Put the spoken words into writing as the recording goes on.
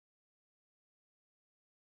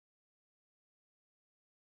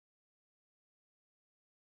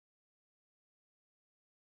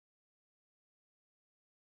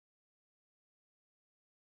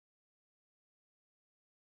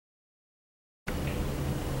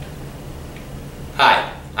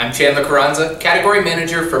Hi, I'm Chandler Carranza, Category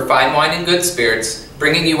Manager for Fine Wine and Good Spirits,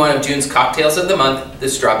 bringing you one of June's cocktails of the month, the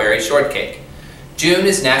Strawberry Shortcake. June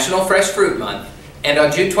is National Fresh Fruit Month, and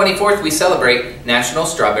on June 24th we celebrate National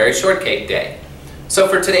Strawberry Shortcake Day. So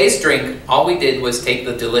for today's drink, all we did was take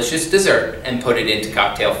the delicious dessert and put it into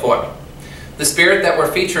cocktail form. The spirit that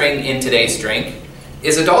we're featuring in today's drink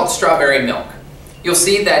is adult strawberry milk. You'll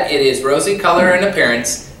see that it is rosy color and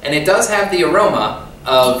appearance, and it does have the aroma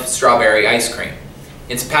of strawberry ice cream.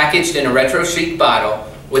 It's packaged in a retro chic bottle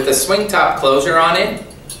with a swing top closure on it,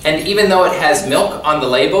 and even though it has milk on the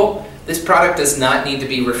label, this product does not need to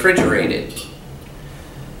be refrigerated.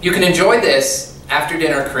 You can enjoy this after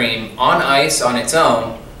dinner cream on ice on its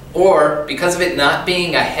own, or because of it not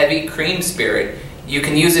being a heavy cream spirit, you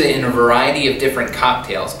can use it in a variety of different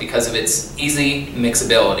cocktails because of its easy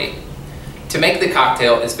mixability. To make the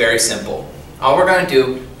cocktail is very simple. All we're going to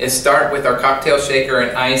do is start with our cocktail shaker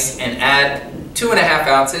and ice and add 2.5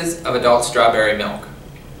 ounces of adult strawberry milk.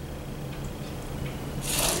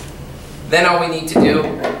 Then all we need to do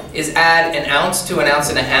is add 1 ounce to 1.5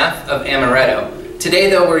 ounces of amaretto. Today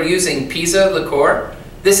though we're using Pisa liqueur.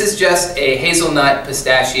 This is just a hazelnut,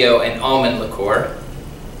 pistachio, and almond liqueur.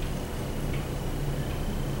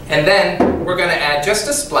 And then we're going to add just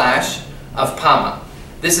a splash of Pama.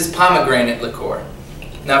 This is pomegranate liqueur.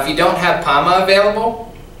 Now if you don't have Pama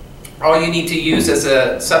available, all you need to use as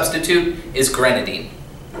a substitute is grenadine.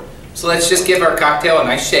 So let's just give our cocktail a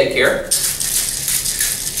nice shake here.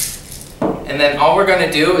 And then all we're going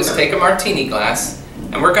to do is take a martini glass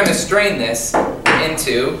and we're going to strain this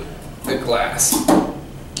into the glass.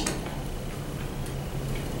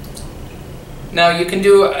 Now you can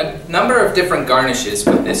do a number of different garnishes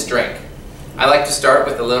with this drink. I like to start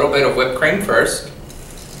with a little bit of whipped cream first.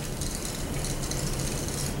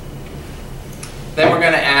 Then we're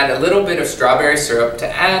going to add a little bit of strawberry syrup to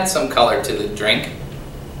add some color to the drink.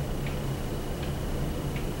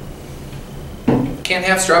 Can't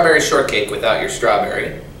have strawberry shortcake without your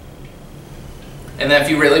strawberry. And then if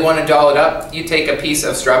you really want to doll it up, you take a piece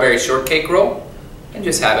of strawberry shortcake roll and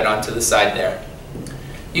just have it onto the side there.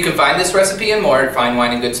 You can find this recipe and more at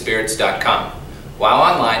finewineandgoodspirits.com. While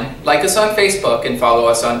online, like us on Facebook and follow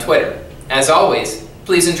us on Twitter. As always,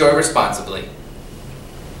 please enjoy responsibly.